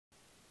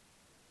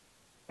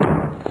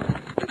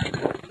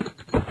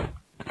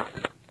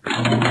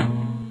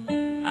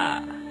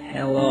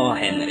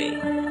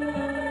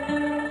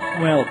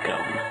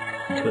Welcome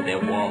to the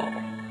wall.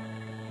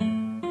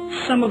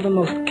 Some of the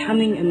most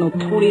cunning and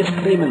notorious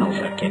criminals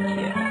are kept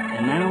here,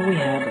 and now we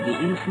have the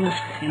infamous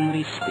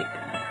Henry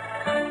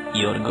Stickman.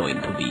 You're going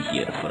to be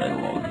here for a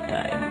long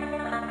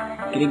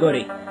time.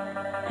 Grigori,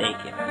 take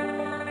him.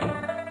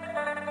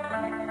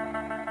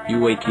 You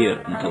wait here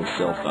until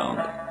cell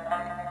found.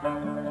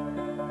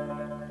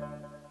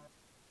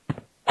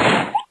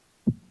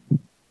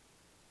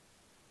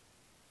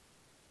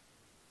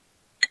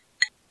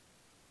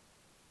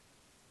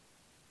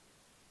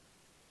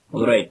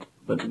 Alright,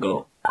 let's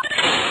go.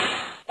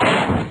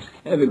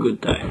 Have a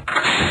good time.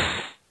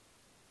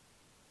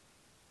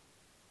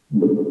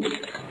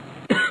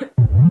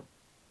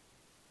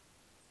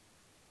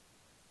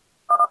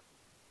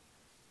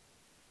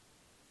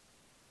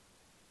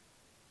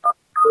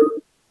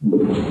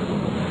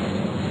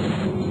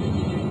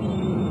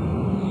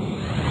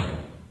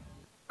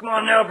 Come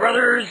on now,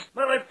 brothers!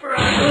 Bullet for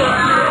us!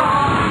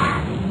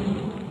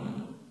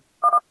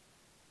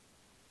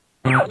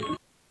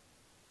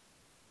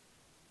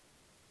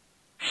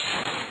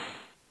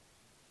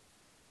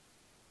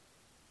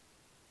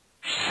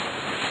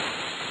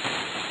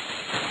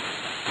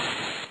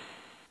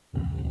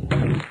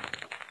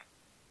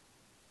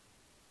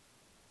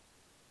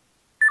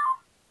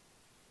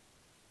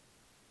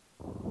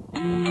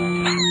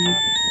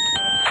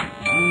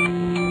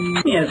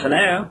 Yes,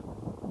 hello.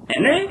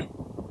 Henry?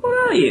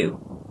 Where are you?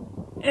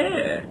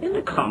 In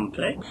the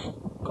complex.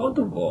 Called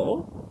the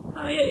wall?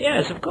 Oh,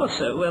 yes, of course,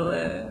 sir.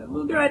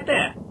 We'll be right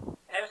there.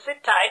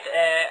 Sit tight.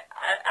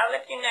 I'll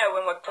let you know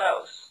when we're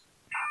close.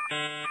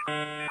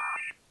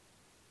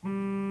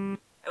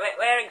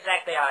 Where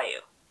exactly are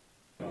you?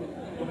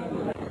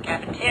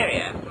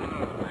 Cafeteria.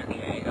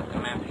 Okay, got the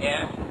map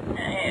here.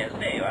 Yes,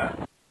 there you are.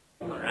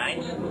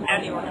 Alright. How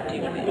do you want to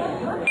take me?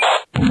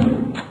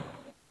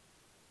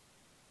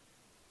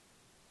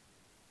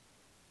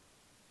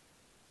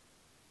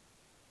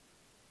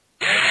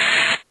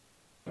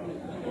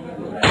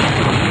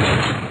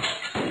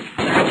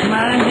 Come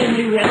on,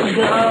 Henry, let's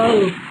go!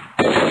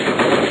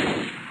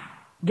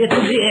 Get to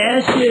the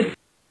airship!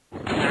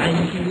 I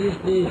can use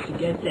this to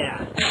get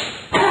there.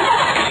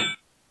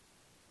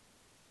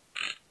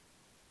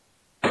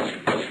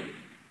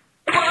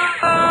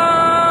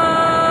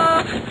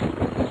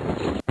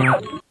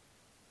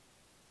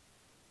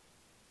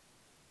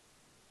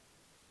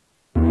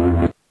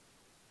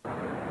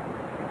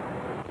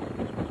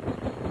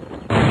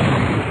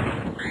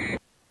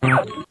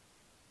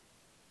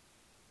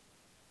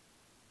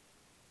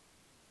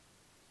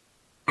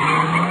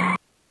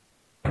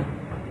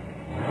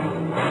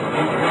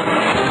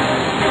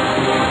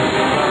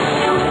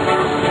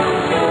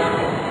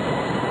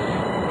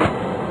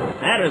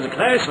 That was a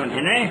close one,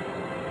 Henry.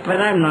 But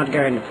I'm not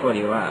going to pull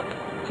you up.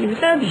 See,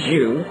 without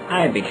you,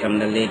 I become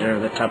the leader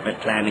of the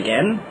Tuppet clan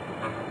again.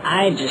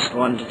 I just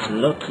wanted to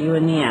look you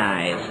in the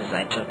eyes as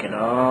I took it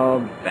all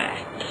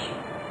back.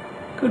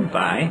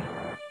 Goodbye.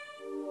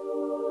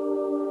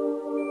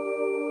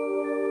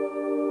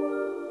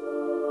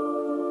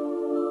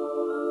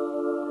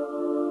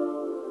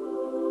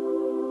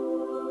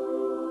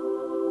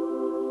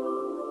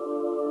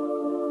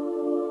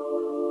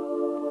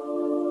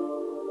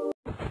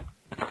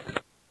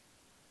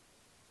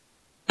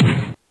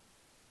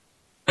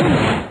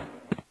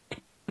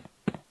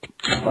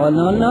 Oh,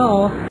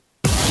 no.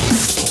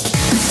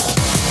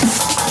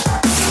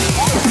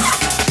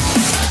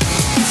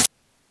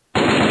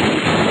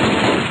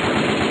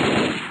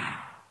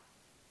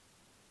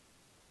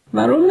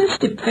 Warum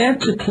ist die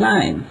Pferd zu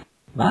klein?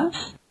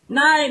 Was?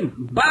 Nein,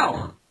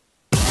 Bauch!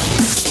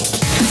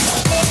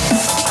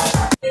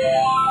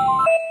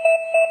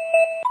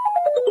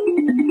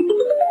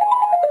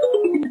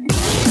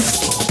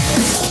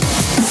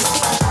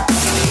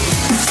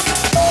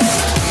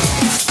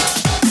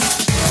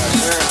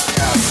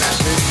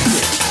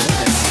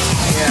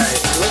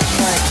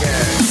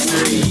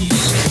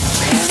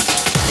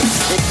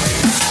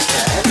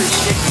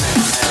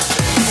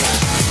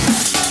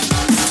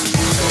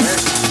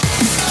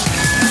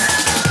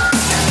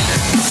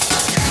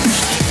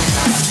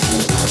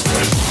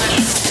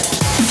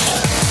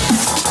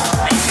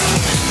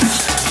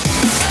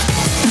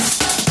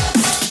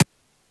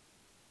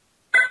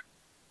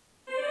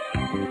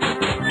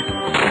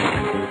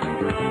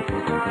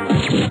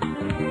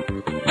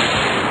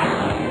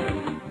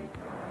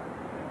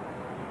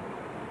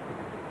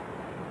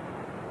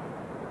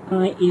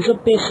 Alright, he's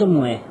up there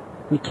somewhere.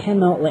 We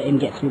cannot let him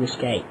get through this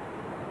gate.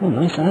 Oh,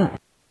 nice that.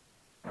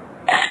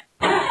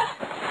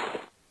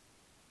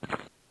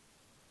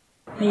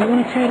 Hey, you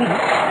wanna try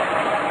that?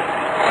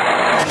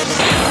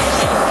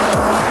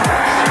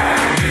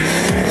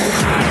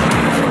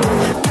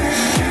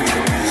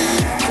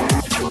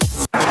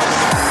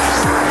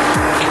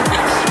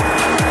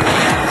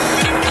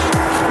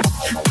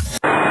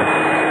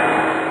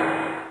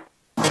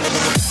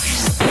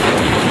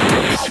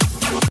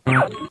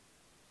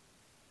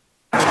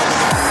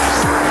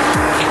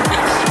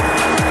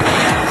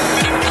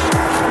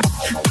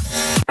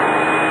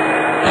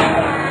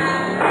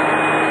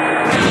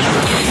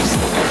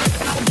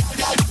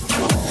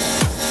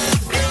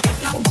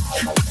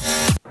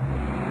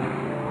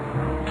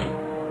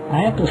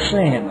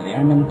 say, Henry,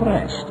 I'm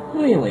impressed.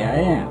 Really, I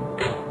am.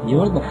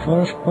 You're the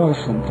first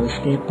person to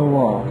escape the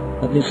wall,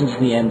 but this is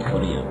the end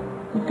for you.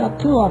 You've got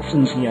two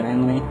options here,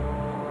 Henry.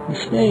 You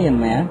stay in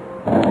there,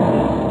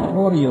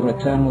 or you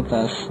return with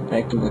us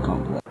back to the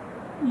complex.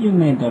 You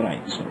made the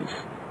right choice.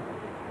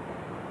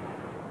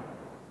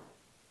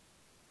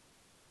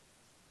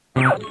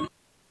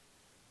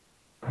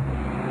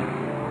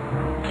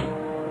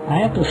 I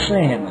have to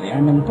say, Henry,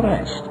 I'm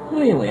impressed.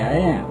 Really, I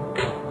am.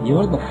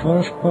 You're the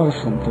first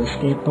person to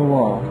escape the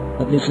wall,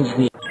 but this is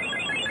the...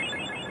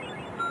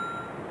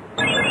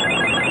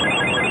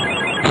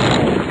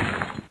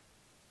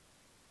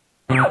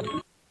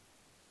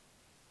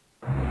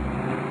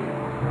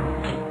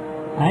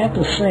 I have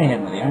to say,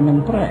 Henry, I'm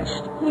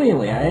impressed.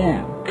 Really, I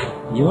am.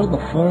 You're the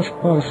first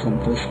person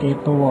to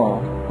escape the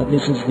wall, but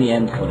this is the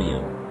end for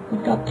you.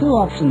 You've got two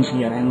options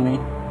here, Henry.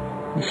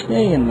 You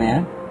stay in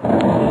there,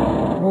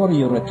 or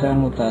you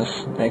return with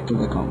us back to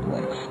the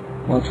complex.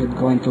 What's it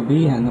going to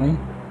be, Henry?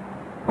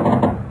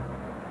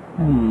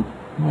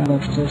 Well,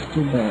 that's just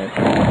too bad.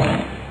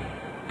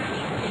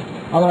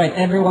 Alright,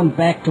 everyone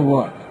back to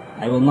work.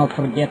 I will not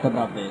forget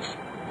about this.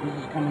 This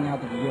is coming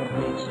out of your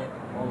paycheck,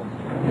 all of you.